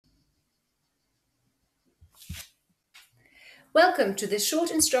Welcome to this short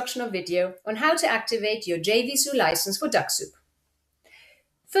instructional video on how to activate your JVZoo license for Dux-Soup.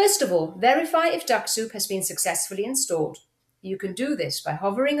 First of all, verify if Dux-Soup has been successfully installed. You can do this by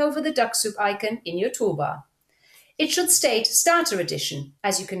hovering over the Dux-Soup icon in your toolbar. It should state Starter Edition,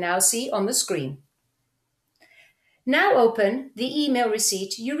 as you can now see on the screen. Now open the email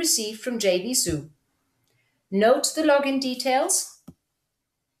receipt you received from JVZoo. Note the login details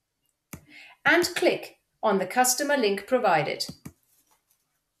and click on the customer link provided.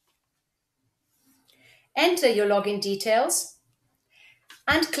 Enter your login details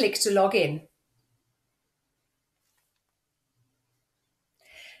and click to log in.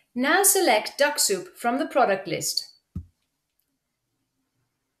 Now select Dux-Soup from the product list.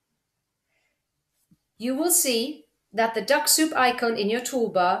 You will see that the Dux-Soup icon in your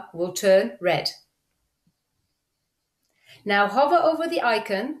toolbar will turn red. Now hover over the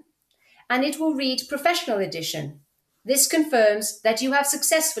icon and it will read Professional Edition. This confirms that you have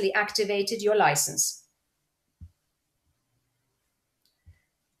successfully activated your license.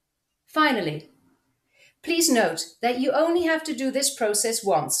 Finally, please note that you only have to do this process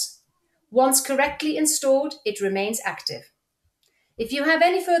once. Once correctly installed, it remains active. If you have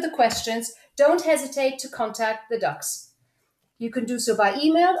any further questions, don't hesitate to contact the Dux. You can do so by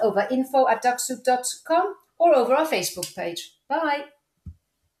email over info@duxsoup.com or over our Facebook page. Bye!